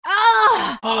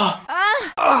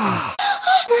Orgasmic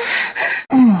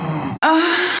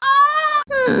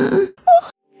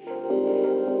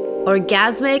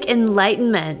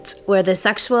enlightenment, where the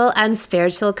sexual and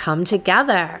spiritual come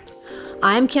together.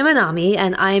 I'm Kim Anami,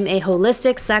 and I'm a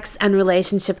holistic sex and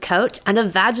relationship coach and a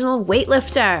vaginal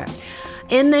weightlifter.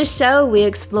 In this show, we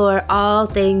explore all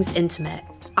things intimate.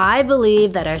 I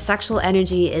believe that our sexual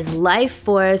energy is life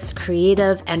force,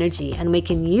 creative energy, and we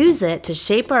can use it to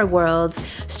shape our worlds,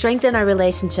 strengthen our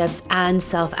relationships, and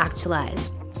self-actualize.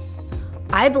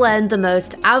 I blend the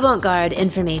most avant-garde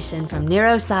information from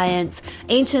neuroscience,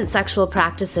 ancient sexual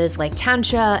practices like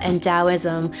Tantra and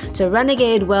Taoism, to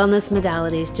renegade wellness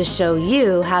modalities to show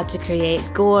you how to create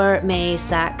gourmet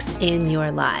sex in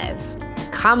your lives.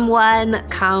 Come one,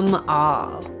 come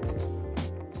all.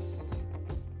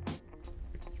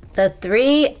 The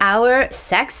 3-hour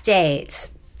sex date.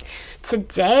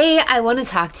 Today, I want to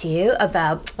talk to you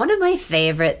about one of my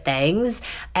favorite things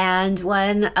and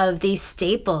one of the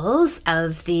staples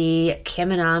of the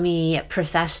Kim Anami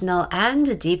professional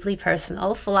and deeply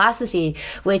personal philosophy,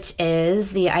 which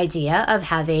is the idea of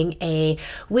having a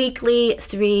weekly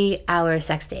 3-hour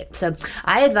sex date. So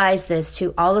I advise this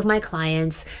to all of my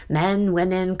clients, men,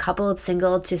 women, coupled,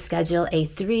 single, to schedule a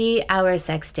 3-hour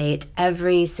sex date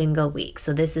every single week.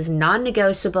 So this is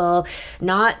non-negotiable,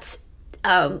 not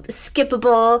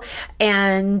skippable,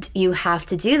 and you have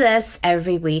to do this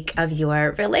every week of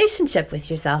your relationship with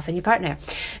yourself and your partner.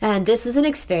 And this is an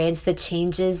experience that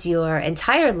changes your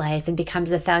entire life and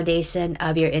becomes the foundation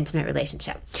of your intimate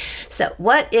relationship. So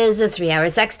what is a 3-hour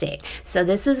sex date? So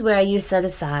this is where you set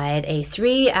aside a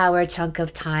 3-hour chunk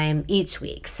of time each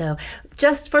week. So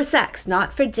just for sex,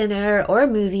 not for dinner or a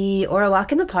movie or a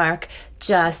walk in the park,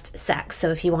 just sex.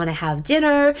 So if you want to have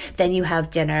dinner, then you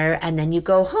have dinner and then you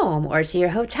go home or to your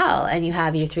hotel and you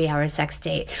have your 3-hour sex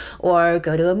date, or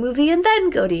go to a movie and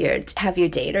then go to have your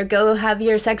date, or go have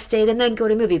your sex date and then go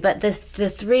to a movie. But the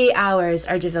 3 hours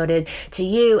are devoted to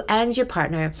you and your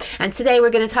partner. And today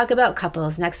we're going to talk about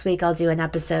couples. Next week I'll do an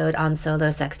episode on solo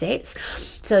sex dates.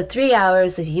 So 3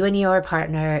 hours of you and your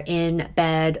partner in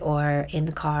bed or in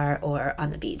the car or on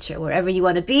the beach or wherever you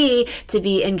want to be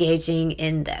engaging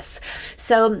in this.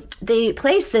 So the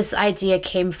place this idea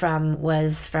came from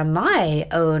was from my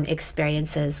own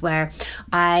experiences, where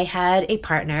I had a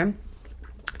partner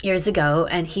years ago,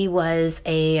 and he was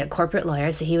a corporate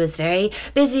lawyer. So he was very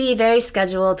busy, very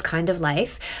scheduled kind of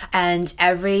life. And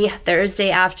every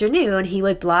Thursday afternoon, he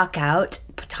would block out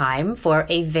time for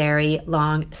a very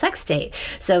long sex date.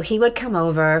 So he would come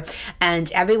over,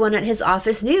 and everyone at his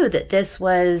office knew that this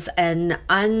was an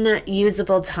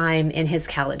unusable time in his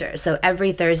calendar. So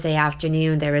every Thursday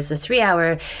afternoon, there was a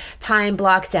 3-hour time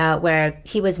blocked out where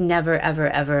he was never, ever,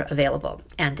 ever available.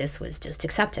 And this was just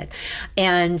accepted.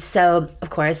 And so,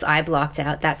 of course, I blocked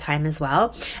out that time as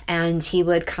well. And he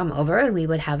would come over and we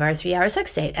would have our 3-hour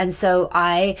sex date. And so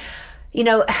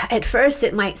at first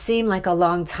it might seem like a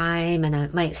long time, and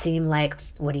it might seem like,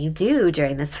 what do you do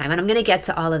during this time? And I'm going to get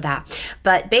to all of that.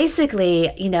 But basically,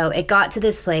 it got to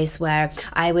this place where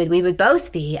we would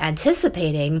both be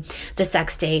anticipating the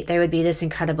sex date. There would be this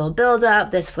incredible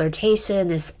buildup, this flirtation,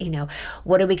 this,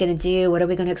 what are we going to do? What are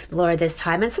we going to explore this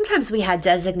time? And sometimes we had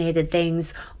designated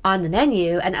things on the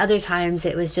menu, and other times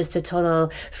it was just a total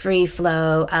free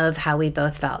flow of how we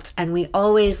both felt. And we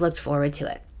always looked forward to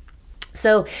it.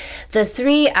 So the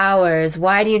 3 hours,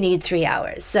 why do you need 3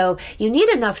 hours? So you need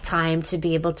enough time to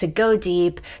be able to go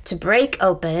deep, to break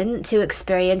open, to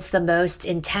experience the most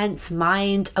intense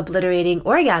mind-obliterating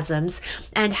orgasms,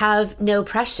 and have no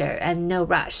pressure and no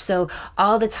rush. So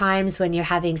all the times when you're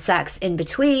having sex in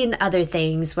between other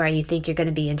things where you think you're going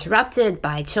to be interrupted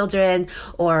by children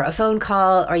or a phone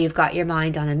call, or you've got your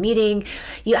mind on a meeting,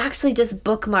 you actually just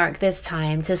bookmark this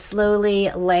time to slowly,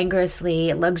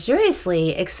 languorously,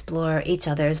 luxuriously explore each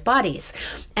other's bodies.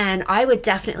 And I would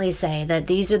definitely say that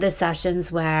these are the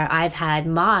sessions where I've had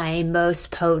my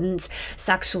most potent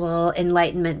sexual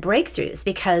enlightenment breakthroughs,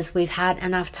 because we've had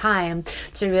enough time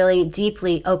to really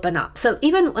deeply open up. So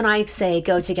even when I say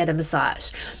go to get a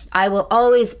massage, I will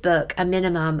always book a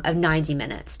minimum of 90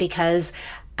 minutes, because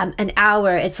an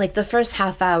hour, it's like the first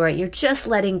half hour, you're just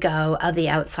letting go of the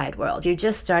outside world. You're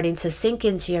just starting to sink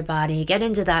into your body, get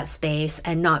into that space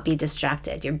and not be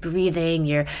distracted. You're breathing,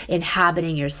 you're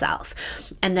inhabiting yourself.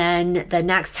 And then the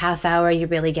next half hour, you're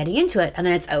really getting into it, and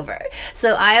then it's over.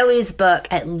 So I always book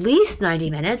at least 90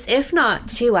 minutes, if not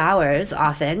 2 hours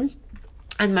often.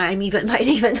 And might even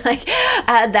like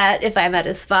add that if I'm at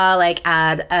a spa, like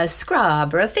add a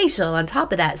scrub or a facial on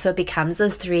top of that. So it becomes a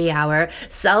 3-hour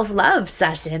self-love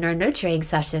session or nurturing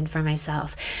session for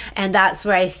myself. And that's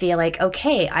where I feel like,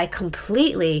 okay, I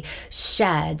completely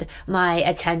shed my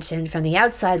attention from the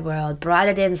outside world, brought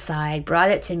it inside, brought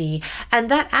it to me.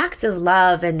 And that act of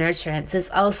love and nurturance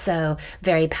is also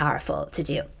very powerful to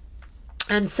do.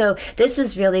 And so this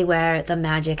is really where the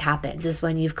magic happens, is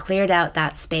when you've cleared out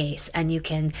that space and you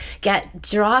can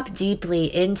drop deeply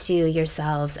into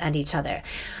yourselves and each other.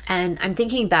 And I'm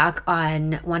thinking back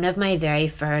on one of my very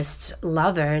first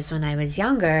lovers when I was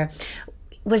younger,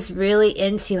 was really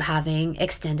into having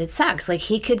extended sex. Like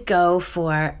he could go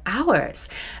for hours.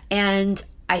 And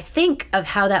I think of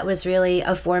how that was really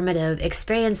a formative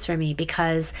experience for me,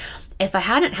 because if I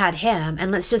hadn't had him,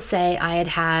 and let's just say I had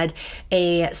had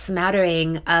a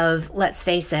smattering of, let's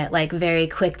face it, like very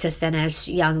quick to finish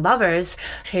young lovers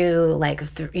who like,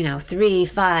 3,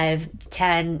 5,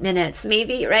 10 minutes,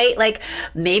 maybe, right? Like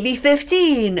maybe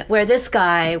 15, where this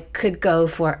guy could go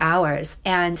for hours.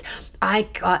 And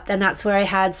that's where I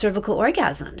had cervical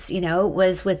orgasms,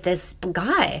 was with this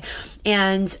guy.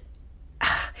 And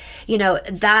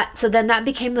so then that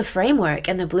became the framework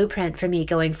and the blueprint for me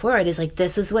going forward, is like,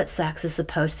 this is what sex is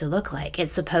supposed to look like.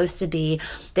 It's supposed to be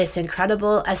this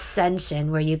incredible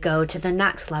ascension where you go to the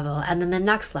next level and then the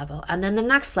next level and then the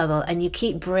next level, and you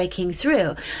keep breaking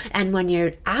through. And when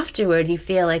you're afterward, you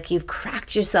feel like you've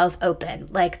cracked yourself open,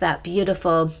 like that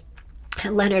beautiful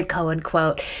Leonard Cohen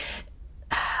quote.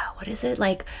 What is it?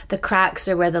 Like the cracks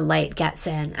are where the light gets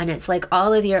in. And it's like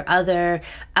all of your other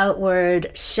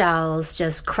outward shells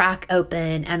just crack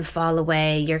open and fall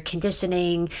away. Your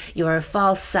conditioning, your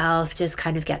false self just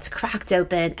kind of gets cracked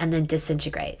open and then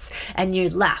disintegrates. And you're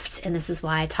left, and this is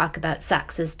why I talk about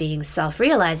sex as being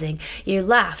self-realizing, you're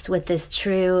left with this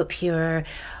true, pure,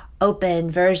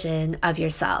 open version of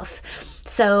yourself.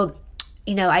 So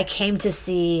I came to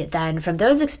see then from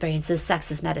those experiences,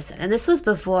 sex is medicine. And this was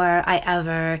before I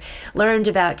ever learned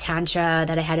about Tantra,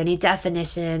 that I had any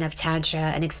definition of Tantra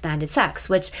and expanded sex,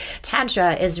 which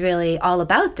Tantra is really all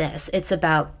about this. It's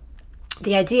about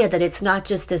the idea that it's not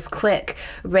just this quick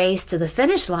race to the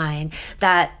finish line,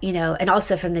 that, and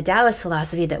also from the Taoist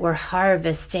philosophy, that we're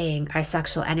harvesting our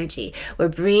sexual energy. We're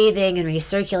breathing and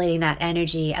recirculating that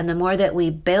energy. And the more that we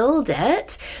build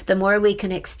it, the more we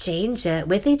can exchange it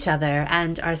with each other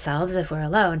and ourselves if we're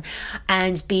alone,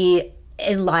 and be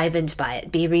enlivened by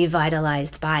it, be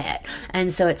revitalized by it.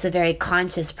 And so it's a very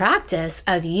conscious practice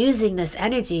of using this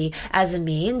energy as a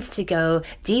means to go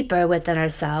deeper within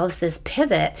ourselves, this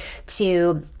pivot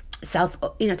to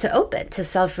to open, to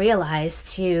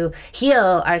self-realize, to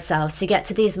heal ourselves, to get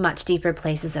to these much deeper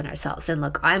places in ourselves. And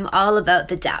look, I'm all about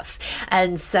the depth.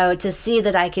 And so to see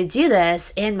that I could do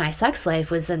this in my sex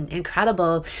life was an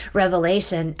incredible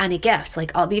revelation and a gift.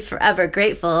 Like, I'll be forever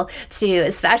grateful to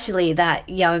especially that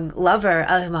young lover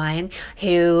of mine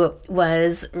who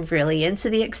was really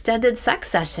into the extended sex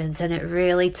sessions. And it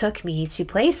really took me to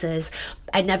places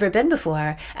I'd never been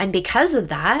before. And because of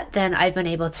that, then I've been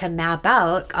able to map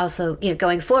out also,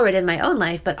 going forward in my own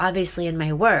life, but obviously in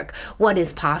my work, what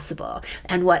is possible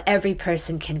and what every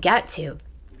person can get to.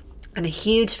 And a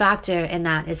huge factor in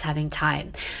that is having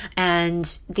time. And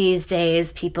these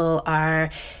days people are,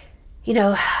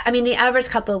 the average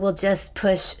couple will just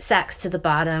push sex to the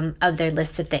bottom of their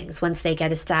list of things. Once they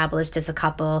get established as a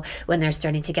couple, when they're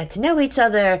starting to get to know each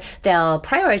other, they'll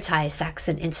prioritize sex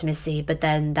and intimacy, but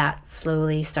then that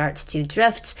slowly starts to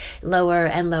drift lower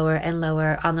and lower and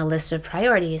lower on the list of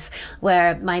priorities,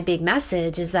 where my big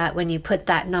message is that when you put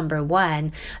that number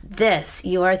one,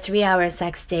 your 3-hour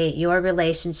sex date, your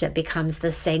relationship becomes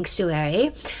the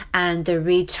sanctuary and the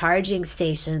recharging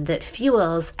station that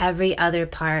fuels every other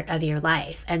part of your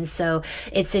life. And so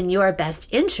it's in your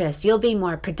best interest. You'll be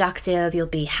more productive, you'll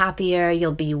be happier,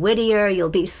 you'll be wittier, you'll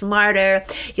be smarter,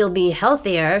 you'll be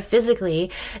healthier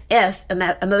physically, if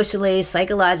emotionally,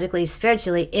 psychologically,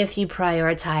 spiritually, if you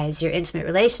prioritize your intimate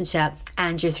relationship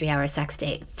and your 3-hour sex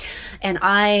date. And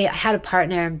I had a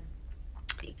partner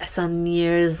some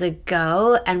years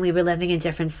ago, and we were living in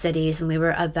different cities, and we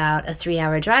were about a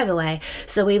 3-hour drive away.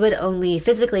 So we would only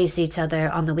physically see each other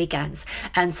on the weekends.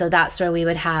 And so that's where we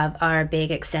would have our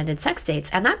big extended sex dates.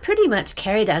 And that pretty much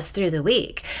carried us through the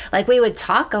week. Like, we would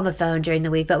talk on the phone during the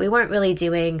week, but we weren't really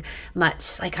doing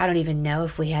much. Like, I don't even know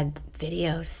if we had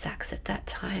video sex at that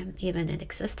time even in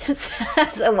existence.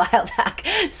 It's a while back.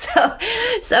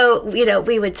 So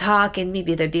we would talk, and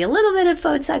maybe there'd be a little bit of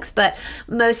phone sex, but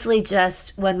mostly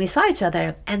just when we saw each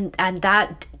other. And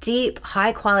that deep,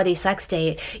 high quality sex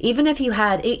date, even if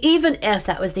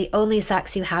that was the only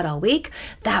sex you had all week,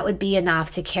 that would be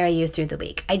enough to carry you through the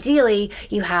week. Ideally,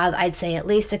 you have, I'd say, at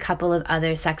least a couple of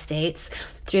other sex dates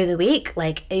through the week,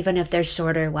 like even if they're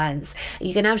shorter ones.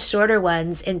 You can have shorter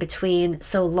ones in between,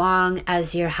 so long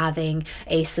as you're having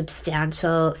a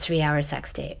substantial 3-hour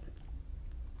sex date.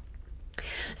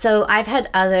 So I've had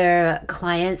other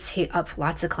clients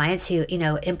lots of clients who,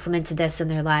 implemented this in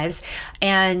their lives.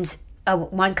 And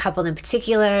one couple in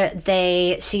particular,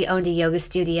 she owned a yoga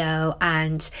studio,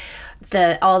 and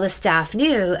all the staff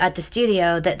knew at the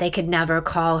studio that they could never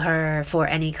call her for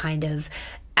any kind of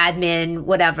admin,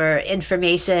 whatever,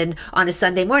 information on a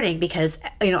Sunday morning, because,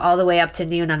 all the way up to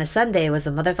noon on a Sunday was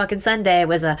a motherfucking Sunday,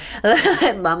 was a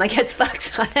mama gets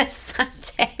fucked on a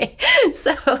Sunday.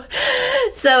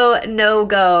 So no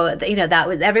go, that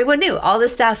was, everyone knew, all the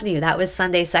staff knew that was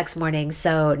Sunday sex morning.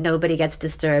 So nobody gets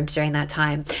disturbed during that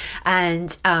time.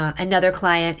 And another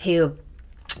client who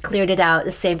cleared it out,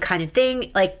 the same kind of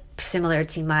thing, like similar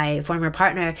to my former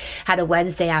partner, had a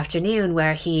Wednesday afternoon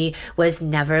where he was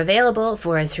never available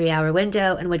for a 3-hour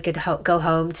window and would go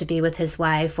home to be with his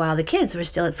wife while the kids were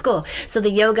still at school. So the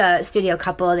yoga studio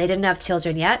couple, they didn't have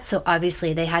children yet, so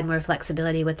obviously they had more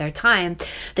flexibility with their time.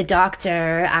 The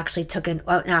doctor actually took an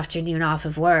afternoon off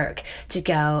of work to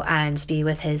go and be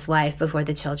with his wife before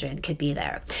the children could be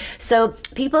there. So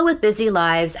people with busy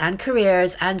lives and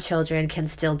careers and children can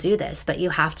still do this, but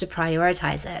you have to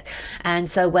prioritize it. And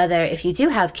so if you do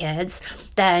have kids,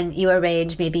 then you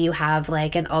arrange, maybe you have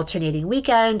like an alternating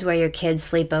weekend where your kids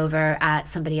sleep over at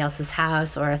somebody else's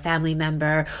house or a family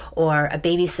member or a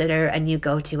babysitter, and you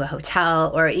go to a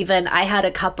hotel. Or even I had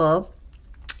a couple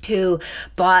who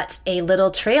bought a little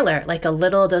trailer,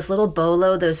 those little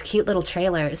bolo, those cute little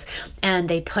trailers, and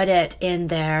they put it in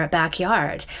their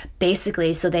backyard,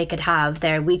 basically so they could have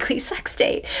their weekly sex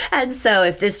date. And so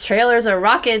if these trailers are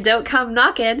rocking, don't come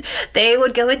knocking, they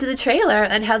would go into the trailer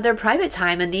and have their private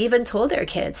time. And they even told their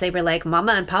kids, they were like,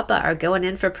 Mama and Papa are going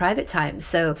in for private time.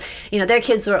 So, their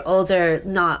kids were older,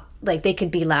 not like they could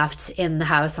be left in the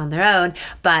house on their own,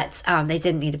 but they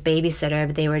didn't need a babysitter,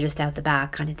 but they were just out the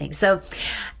back kind of thing. So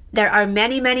there are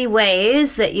many, many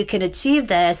ways that you can achieve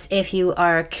this if you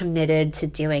are committed to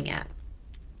doing it.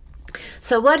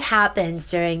 So what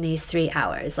happens during these 3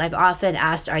 hours? I've often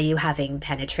asked, are you having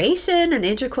penetration and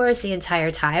intercourse the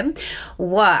entire time?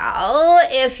 Well,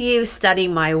 if you study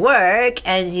my work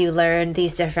and you learn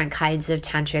these different kinds of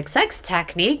tantric sex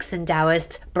techniques and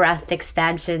Taoist breath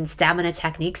expansion stamina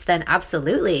techniques, then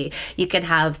absolutely you can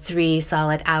have 3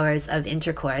 solid hours of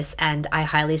intercourse, and I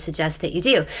highly suggest that you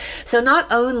do. So not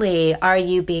only are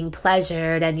you being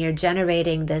pleasured and you're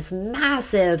generating this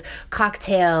massive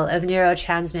cocktail of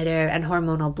neurotransmitter and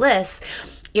hormonal bliss,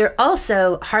 you're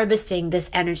also harvesting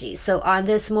this energy. So on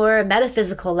this more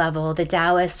metaphysical level, the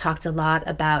Taoists talked a lot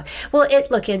about,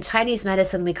 in Chinese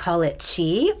medicine, we call it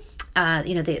qi,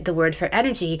 the word for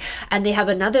energy, and they have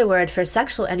another word for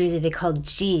sexual energy they call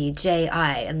ji,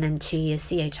 J-I, and then qi is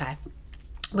C-H-I,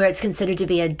 where it's considered to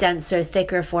be a denser,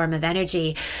 thicker form of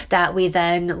energy that we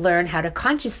then learn how to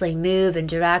consciously move and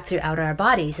direct throughout our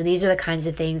bodies. And these are the kinds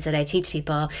of things that I teach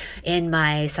people in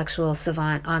my Sexual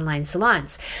Savant online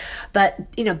salons.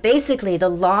 But, basically, the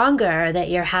longer that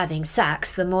you're having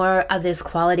sex, the more of this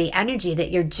quality energy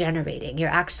that you're generating, you're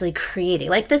actually creating.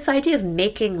 Like this idea of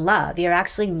making love, you're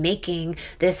actually making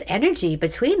this energy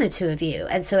between the two of you.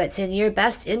 And so it's in your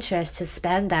best interest to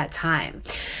spend that time.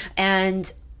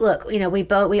 And look,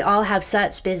 we all have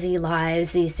such busy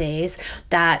lives these days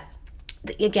that,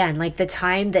 again, like the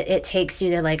time that it takes you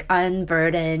to like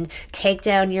unburden, take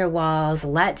down your walls,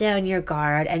 let down your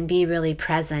guard, and be really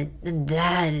present, and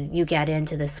then you get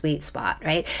into the sweet spot,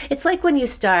 right? It's like when you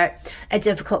start a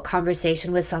difficult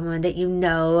conversation with someone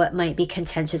that might be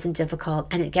contentious and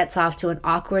difficult, and it gets off to an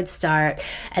awkward start,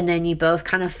 and then you both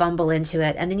kind of fumble into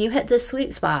it, and then you hit the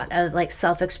sweet spot of like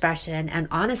self-expression and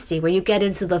honesty, where you get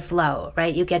into the flow,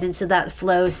 right? You get into that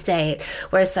flow state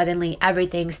where suddenly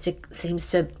everything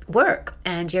seems to work,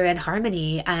 and you're in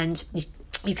harmony, and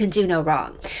you can do no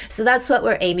wrong. So that's what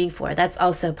we're aiming for. That's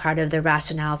also part of the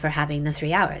rationale for having the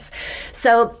 3 hours.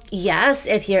 So yes,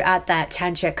 if you're at that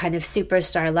tantric kind of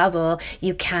superstar level,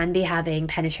 you can be having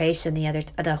penetration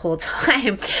the whole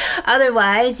time.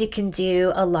 Otherwise, you can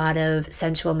do a lot of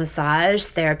sensual massage,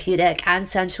 therapeutic and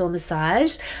sensual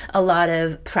massage, a lot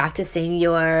of practicing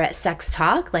your sex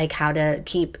talk, like how to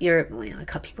keep I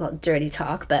call people dirty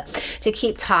talk, but to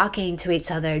keep talking to each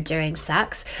other during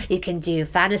sex. You can do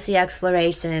fantasy exploration,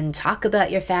 exploration, talk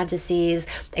about your fantasies,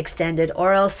 extended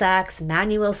oral sex,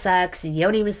 manual sex,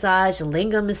 yoni massage,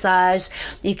 lingam massage.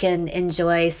 You can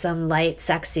enjoy some light,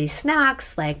 sexy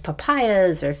snacks like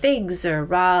papayas or figs or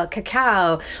raw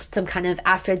cacao, some kind of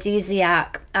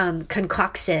aphrodisiac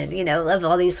concoction, of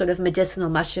all these sort of medicinal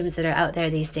mushrooms that are out there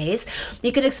these days.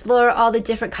 You can explore all the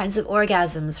different kinds of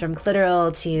orgasms, from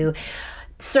clitoral to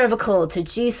cervical to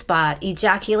G-spot,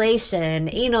 ejaculation,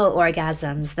 anal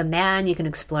orgasms. The man, you can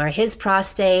explore his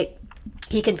prostate.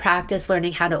 He can practice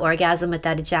learning how to orgasm with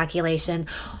that ejaculation.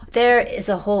 There is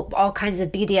all kinds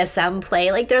of BDSM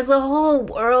play. Like, there's a whole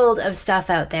world of stuff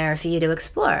out there for you to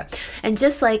explore. And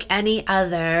just like any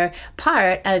other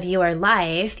part of your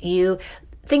life, you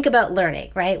think about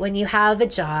learning, right? When you have a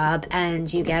job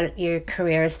and you get your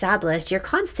career established, you're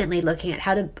constantly looking at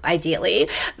how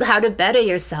to better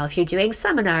yourself. You're doing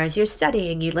seminars, you're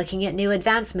studying, you're looking at new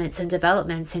advancements and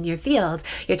developments in your field,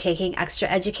 you're taking extra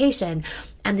education.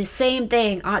 And the same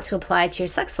thing ought to apply to your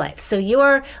sex life. So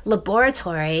your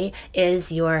laboratory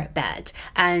is your bed,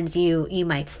 and you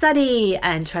might study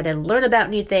and try to learn about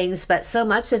new things, but so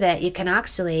much of it you can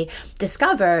actually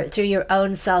discover through your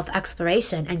own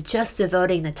self-exploration and just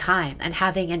devoting the time and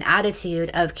having an attitude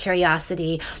of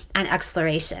curiosity and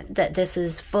exploration. That this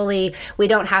is we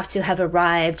don't have to have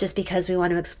arrived just because we want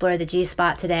to explore the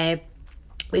G-spot today.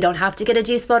 We don't have to get a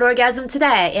G-spot orgasm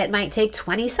today. It might take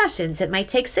 20 sessions, it might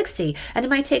take 60, and it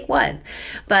might take one.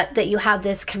 But that you have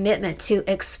this commitment to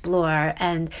explore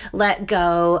and let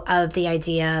go of the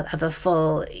idea of a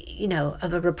full,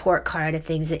 of a report card of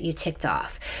things that you ticked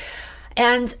off.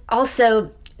 And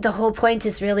also, the whole point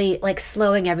is really like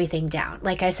slowing everything down.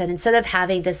 Like I said, instead of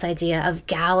having this idea of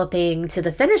galloping to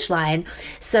the finish line,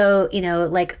 so,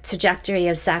 like trajectory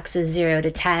of sex is 0 to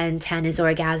 10, 10 is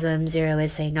orgasm, 0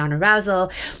 is, say,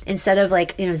 non-arousal. Instead of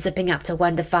zipping up to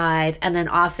 1 to 5, and then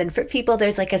often for people,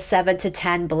 there's like a 7 to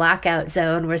 10 blackout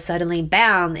zone where suddenly,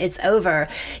 bam, it's over.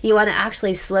 You want to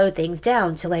actually slow things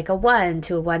down to like a 1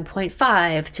 to a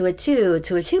 1.5 to a 2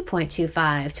 to a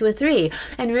 2.25 to a 3,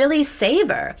 and really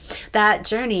savor that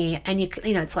journey. And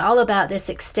it's all about this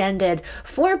extended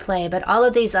foreplay, but all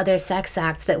of these other sex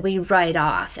acts that we write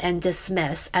off and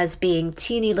dismiss as being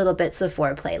teeny little bits of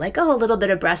foreplay, like, a little bit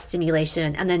of breast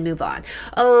stimulation and then move on.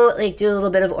 Do a little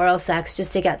bit of oral sex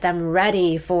just to get them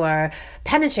ready for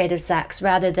penetrative sex,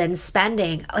 rather than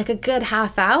spending like a good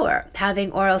half hour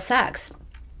having oral sex.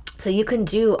 So you can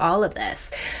do all of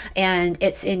this, and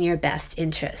it's in your best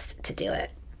interest to do it.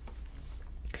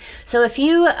 So a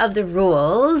few of the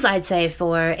rules, I'd say,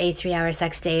 for a 3-hour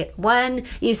sex date. 1,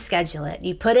 you schedule it.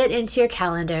 You put it into your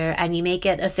calendar and you make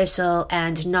it official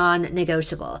and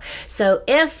non-negotiable. So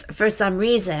if for some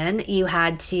reason you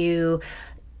had to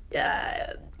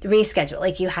reschedule,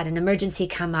 like you had an emergency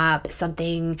come up,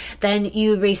 something, then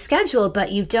you reschedule,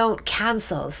 but you don't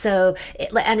cancel. So,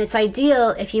 it's ideal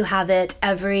if you have it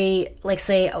every, like,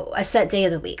 say, a set day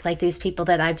of the week, like these people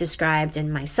that I've described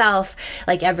and myself,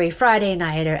 like every Friday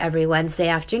night or every Wednesday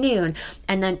afternoon.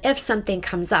 And then if something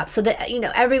comes up, so that,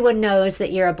 everyone knows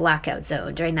that you're a blackout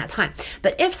zone during that time.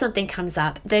 But if something comes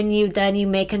up, then you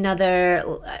make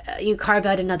you carve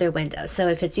out another window. So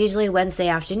if it's usually Wednesday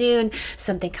afternoon,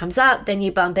 something comes up, then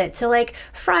you bump it to like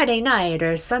Friday night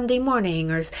or Sunday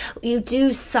morning, or you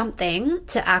do something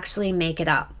to actually make it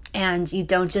up. And you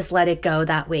don't just let it go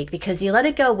that week, because you let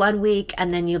it go one week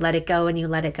and then you let it go and you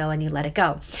let it go and you let it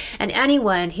go. And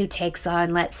anyone who takes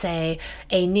on, let's say,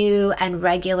 a new and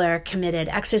regular committed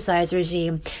exercise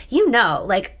regime, you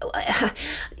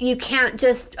can't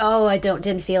just, I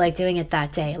didn't feel like doing it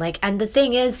that day. And the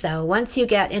thing is, though, once you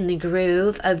get in the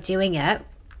groove of doing it,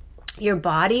 your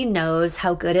body knows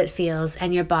how good it feels,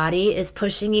 and your body is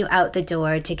pushing you out the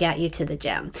door to get you to the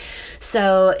gym.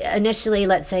 So initially,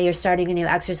 let's say you're starting a new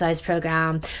exercise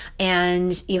program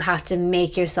and you have to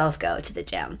make yourself go to the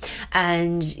gym,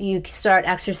 and you start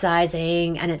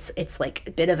exercising, and it's like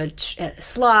a bit of a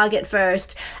slog at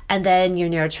first, and then your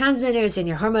neurotransmitters and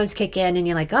your hormones kick in and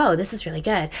you're like, this is really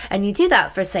good. And you do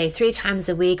that for, say, 3 times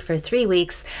a week for 3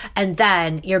 weeks, and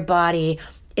then your body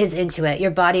is into it.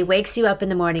 Your body wakes you up in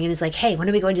the morning and is like, hey, when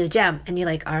are we going to the gym? And you're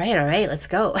like, all right, let's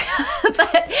go.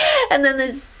 And then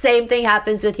the same thing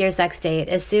happens with your sex date.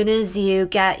 As soon as you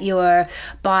get your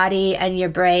body and your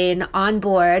brain on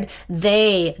board,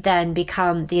 they then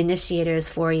become the initiators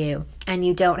for you. And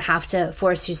you don't have to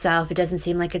force yourself. It doesn't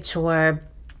seem like a chore.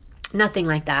 Nothing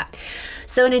like that.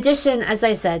 So in addition, as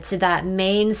I said, to that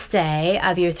mainstay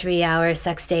of your 3-hour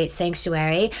sex date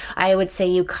sanctuary, I would say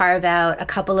you carve out a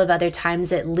couple of other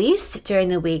times at least during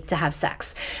the week to have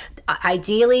sex.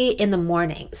 Ideally in the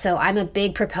morning. So I'm a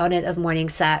big proponent of morning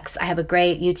sex. I have a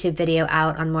great YouTube video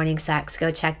out on morning sex.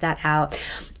 Go check that out.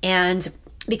 And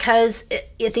Because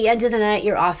at the end of the night,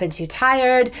 you're often too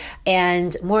tired,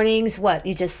 and mornings,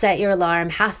 you just set your alarm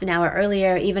half an hour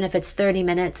earlier, even if it's 30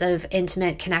 minutes of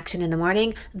intimate connection in the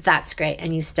morning, that's great.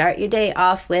 And you start your day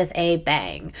off with a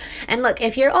bang. And look,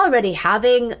 if you're already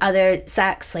having other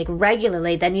sex like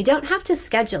regularly, then you don't have to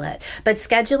schedule it. But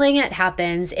scheduling it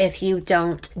happens if you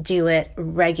don't do it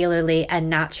regularly and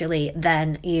naturally,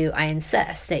 then I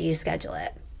insist that you schedule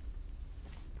it.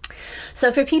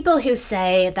 So for people who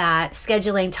say that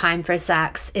scheduling time for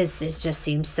sex just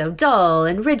seems so dull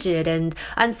and rigid and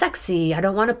unsexy, I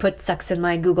don't want to put sex in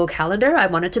my Google Calendar, I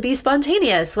want it to be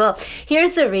spontaneous. Well,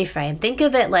 here's the reframe. Think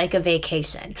of it like a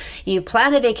vacation. You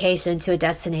plan a vacation to a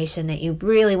destination that you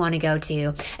really want to go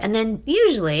to, and then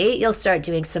usually you'll start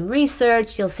doing some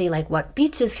research. You'll see like, what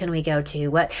beaches can we go to?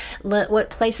 What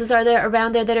places are there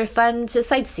around there that are fun to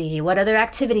sightsee? What other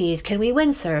activities? Can we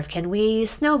windsurf? Can we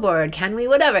snowboard? Can we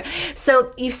whatever?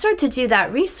 So you start to do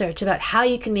that research about how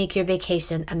you can make your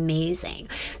vacation amazing.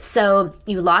 So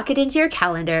you lock it into your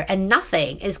calendar, and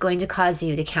nothing is going to cause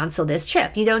you to cancel this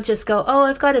trip. You don't just go, oh,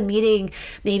 I've got a meeting.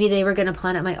 Maybe they were going to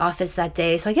plan at my office that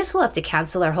day, so I guess we'll have to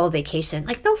cancel our whole vacation.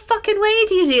 Like, no fucking way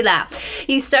do you do that.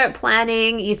 You start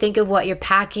planning. You think of what you're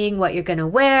packing, what you're going to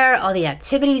wear, all the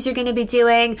activities you're going to be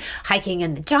doing, hiking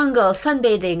in the jungle,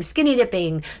 sunbathing, skinny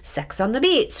dipping, sex on the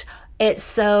beach. It's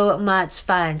so much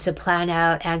fun to plan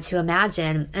out and to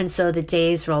imagine. And so the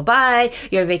days roll by,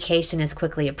 your vacation is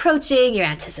quickly approaching, your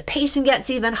anticipation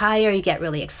gets even higher, you get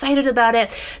really excited about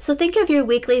it. So think of your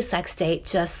weekly sex date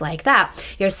just like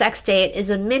that. Your sex date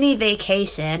is a mini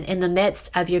vacation in the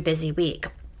midst of your busy week.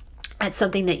 It's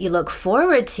something that you look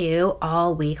forward to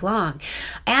all week long.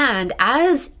 And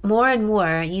as more and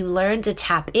more you learn to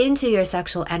tap into your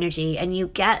sexual energy and you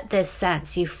get this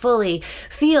sense, you fully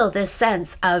feel this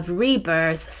sense of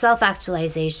rebirth,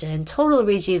 self-actualization, total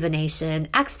rejuvenation,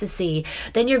 ecstasy,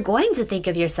 then you're going to think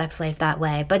of your sex life that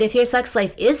way. But if your sex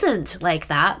life isn't like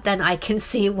that, then I can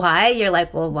see why. You're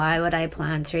like, well, why would I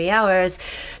plan 3 hours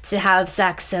to have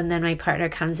sex and then my partner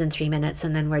comes in 3 minutes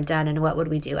and then we're done, and what would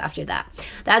we do after that?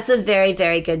 That's a very,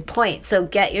 very good point. So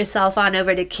get yourself on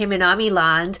over to Kim and Ami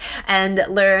Land and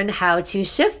learn how to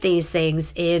shift these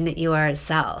things in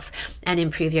yourself and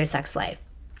improve your sex life.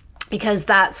 Because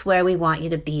that's where we want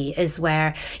you to be, is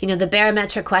where, the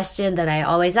barometric question that I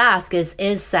always ask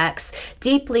is sex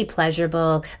deeply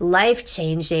pleasurable,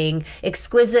 life-changing,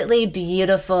 exquisitely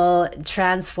beautiful,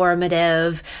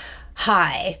 transformative,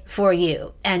 high for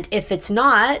you? And if it's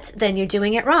not, then you're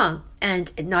doing it wrong.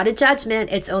 And not a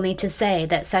judgment, it's only to say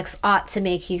that sex ought to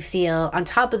make you feel on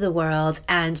top of the world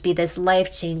and be this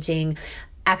life-changing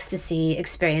ecstasy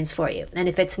experience for you. And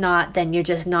if it's not, then you're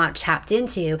just not tapped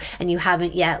into, and you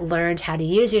haven't yet learned how to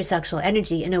use your sexual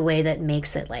energy in a way that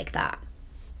makes it like that.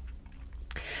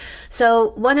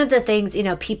 So one of the things,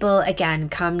 people, again,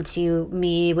 come to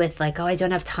me with like, oh, I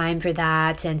don't have time for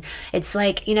that. And it's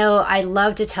like, I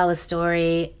love to tell a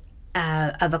story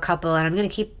of a couple, and I'm going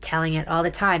to keep telling it all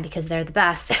the time because they're the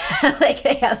best. Like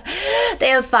they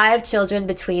have 5 children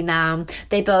between them.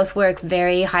 They both work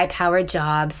very high-powered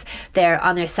jobs. They're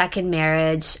on their second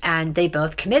marriage, and they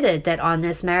both committed that on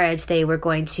this marriage they were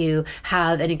going to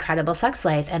have an incredible sex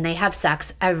life, and they have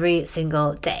sex every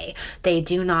single day. They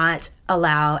do not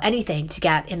allow anything to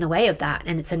get in the way of that,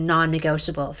 and it's a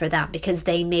non-negotiable for them because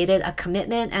they made it a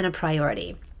commitment and a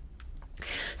priority.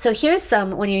 So here's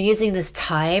when you're using this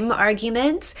time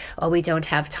argument, we don't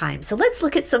have time. So let's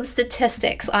look at some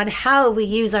statistics on how we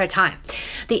use our time.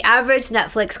 The average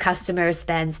Netflix customer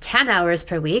spends 10 hours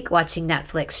per week watching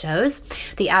Netflix shows.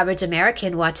 The average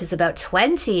American watches about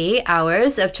 20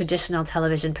 hours of traditional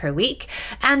television per week.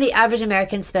 And the average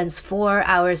American spends 4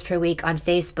 hours per week on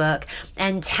Facebook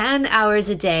and 10 hours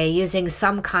a day using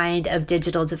some kind of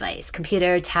digital device,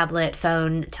 computer, tablet,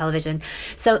 phone, television.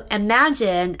 So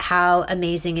imagine how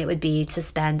amazing it would be to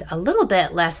spend a little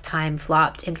bit less time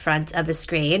flopped in front of a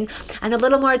screen and a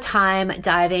little more time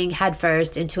diving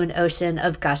headfirst into an ocean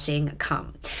of gushing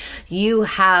cum. You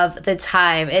have the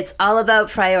time. It's all about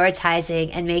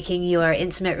prioritizing and making your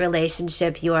intimate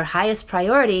relationship your highest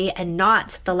priority and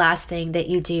not the last thing that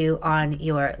you do on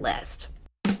your list.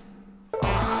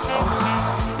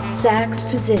 Sex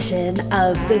position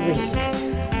of the week.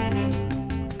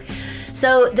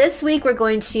 So this week we're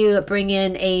going to bring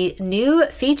in a new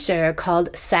feature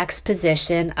called Sex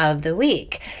Position of the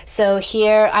Week. So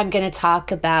here I'm going to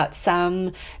talk about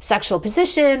some sexual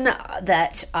position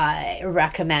that I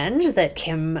recommend, that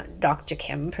Dr.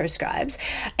 Kim prescribes,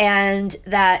 and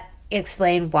that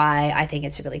explain why I think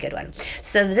it's a really good one.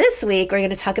 So this week we're going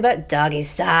to talk about doggy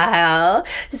style.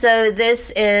 So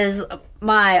this is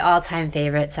my all-time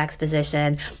favorite sex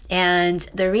position. And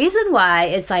the reason why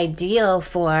it's ideal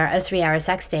for a 3-hour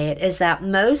sex date is that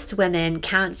most women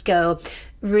can't go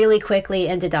really quickly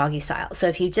into doggy style. So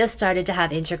if you just started to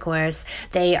have intercourse,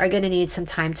 they are going to need some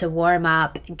time to warm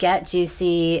up, get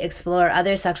juicy, explore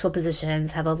other sexual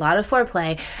positions, have a lot of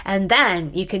foreplay, and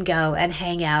then you can go and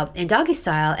hang out in doggy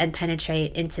style and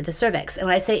penetrate into the cervix. And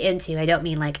when I say into, I don't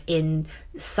mean like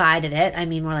inside of it. I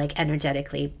mean more like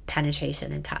energetically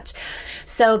penetration and touch.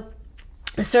 So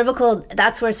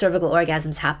that's where cervical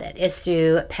orgasms happen, is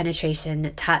through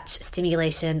penetration, touch,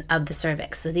 stimulation of the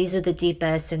cervix. So these are the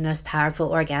deepest and most powerful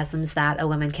orgasms that a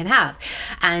woman can have.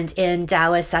 And in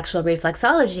Taoist sexual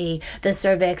reflexology, the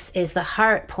cervix is the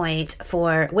heart point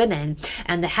for women,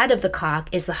 and the head of the cock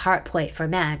is the heart point for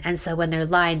men. And so when they're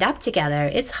lined up together,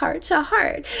 it's heart to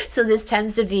heart. So this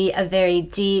tends to be a very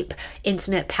deep,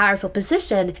 intimate, powerful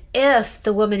position if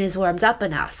the woman is warmed up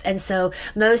enough. And so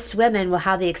most women will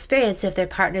have the experience, if their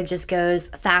partner just goes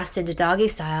fast into doggy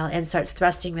style and starts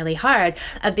thrusting really hard,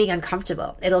 of being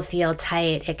uncomfortable. It'll feel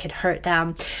tight. It could hurt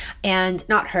them, and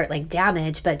not hurt like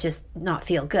damage, but just not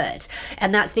feel good.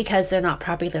 And that's because they're not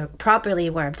properly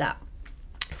warmed up.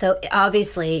 So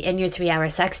obviously in your 3-hour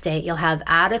sex date, you'll have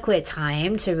adequate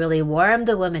time to really warm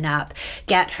the woman up,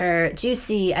 get her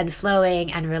juicy and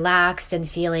flowing and relaxed and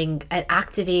feeling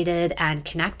activated and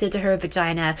connected to her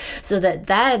vagina, so that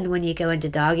then when you go into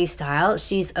doggy style,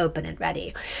 she's open and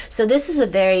ready. So this is a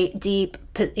very deep,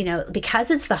 because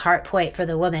it's the heart point for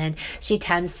the woman, she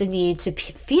tends to need to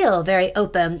feel very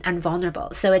open and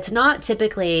vulnerable. So it's not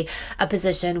typically a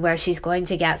position where she's going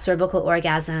to get cervical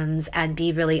orgasms and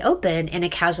be really open in a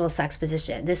casual sex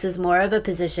position. This is more of a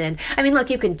position, I mean, look,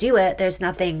 you can do it. There's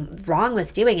nothing wrong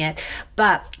with doing it.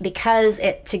 But because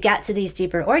to get to these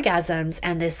deeper orgasms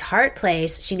and this heart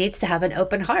place, she needs to have an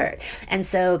open heart. And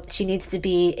so she needs to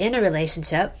be in a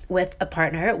relationship with a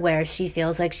partner where she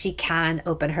feels like she can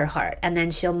open her heart. And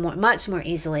then she'll much more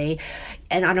easily,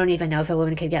 and I don't even know if a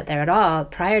woman could get there at all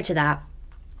prior to that,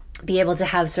 be able to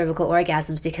have cervical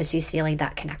orgasms because she's feeling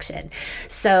that connection.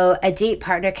 So a deep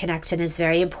partner connection is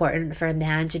very important for a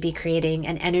man to be creating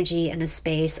an energy and a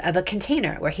space of a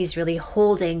container where he's really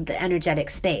holding the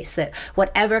energetic space, that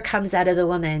whatever comes out of the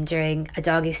woman during a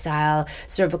doggy style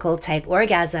cervical type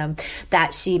orgasm,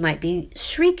 that she might be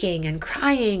shrieking and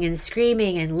crying and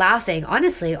screaming and laughing.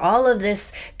 Honestly, all of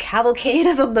this cavalcade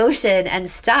of emotion and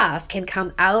stuff can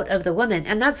come out of the woman,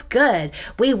 and that's good.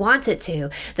 We want it to.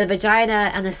 The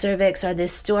vagina and the cervix are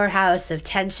this storehouse of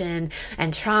tension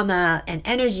and trauma and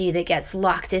energy that gets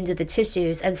locked into the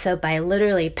tissues. And so by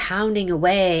literally pounding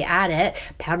away at it,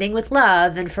 pounding with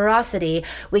love and ferocity,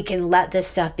 we can let this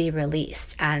stuff be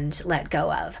released and let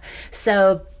go of.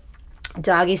 So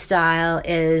doggy style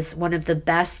is one of the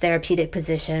best therapeutic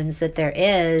positions that there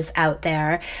is out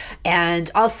there. And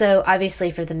also,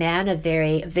 obviously, for the man, a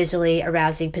very visually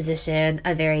arousing position,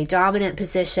 a very dominant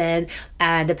position,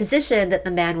 and a position that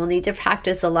the man will need to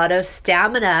practice a lot of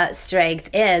stamina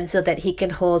strength in so that he can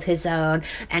hold his own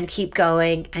and keep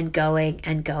going and going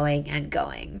and going and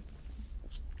going.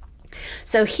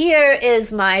 So here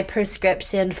is my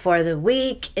prescription for the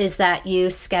week, is that you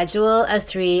schedule a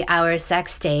 3-hour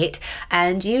sex date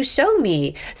and you show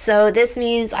me. So this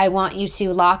means I want you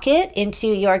to lock it into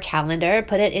your calendar,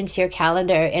 put it into your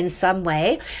calendar in some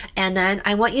way, and then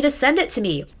I want you to send it to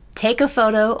me. Take a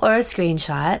photo or a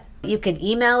screenshot. You can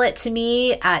email it to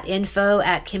me at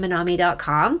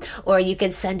info@kimanami.com, or you can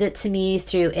send it to me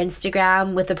through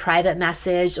Instagram with a private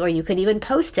message, or you could even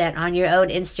post it on your own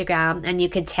Instagram, and you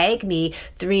could tag me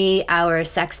 3-hour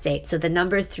sex date. So the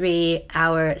number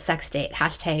 3-hour sex date,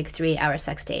 hashtag 3-hour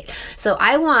sex date. So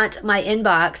I want my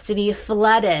inbox to be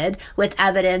flooded with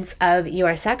evidence of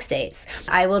your sex dates.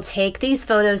 I will take these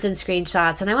photos and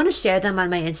screenshots, and I want to share them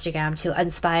on my Instagram to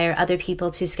inspire other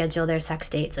people to schedule their sex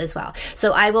dates as well.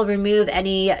 So I will remove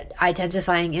any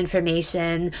identifying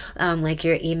information, like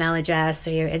your email address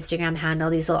or your Instagram handle.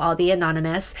 These will all be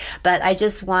anonymous, but I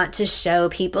just want to show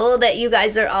people that you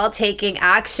guys are all taking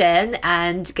action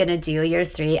and gonna do your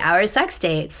 3-hour sex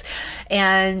dates.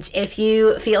 And if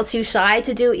you feel too shy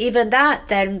to do even that,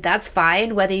 then that's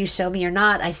fine. Whether you show me or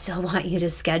not, I still want you to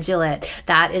schedule it.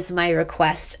 That is my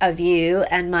request of you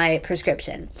and my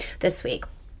prescription this week.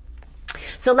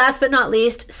 So last but not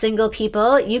least, single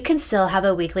people, you can still have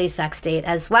a weekly sex date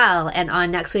as well. And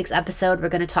on next week's episode, we're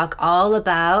going to talk all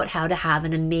about how to have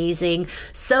an amazing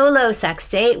solo sex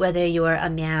date, whether you're a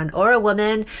man or a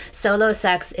woman. Solo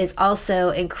sex is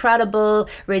also incredible,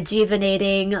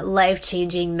 rejuvenating,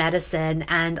 life-changing medicine,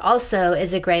 and also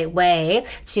is a great way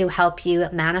to help you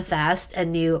manifest a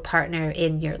new partner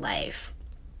in your life.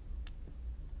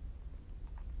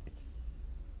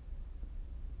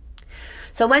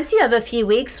 So once you have a few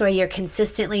weeks where you're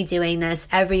consistently doing this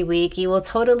every week, you will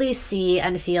totally see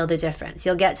and feel the difference.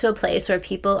 You'll get to a place where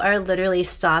people are literally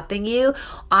stopping you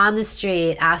on the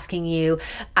street, asking you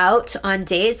out on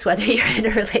dates, whether you're in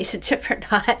a relationship or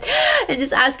not, and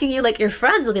just asking you, like, your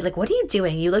friends will be like, what are you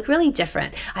doing? You look really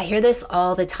different. I hear this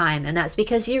all the time, and that's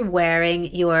because you're wearing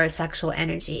your sexual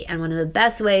energy. And one of the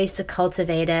best ways to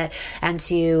cultivate it and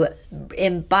to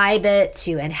imbibe it,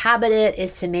 to inhabit it,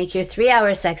 is to make your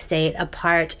 3-hour sex date a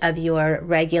part of your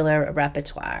regular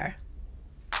repertoire.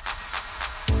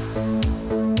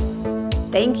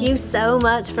 Thank you so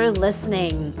much for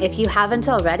listening. If you haven't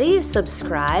already,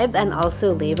 subscribe and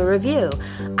also leave a review.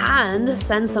 And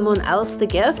send someone else the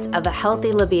gift of a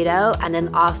healthy libido and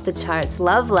an off-the-charts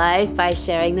love life by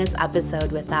sharing this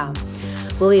episode with them.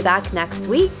 We'll be back next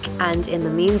week, and in the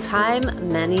meantime,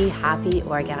 many happy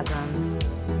orgasms.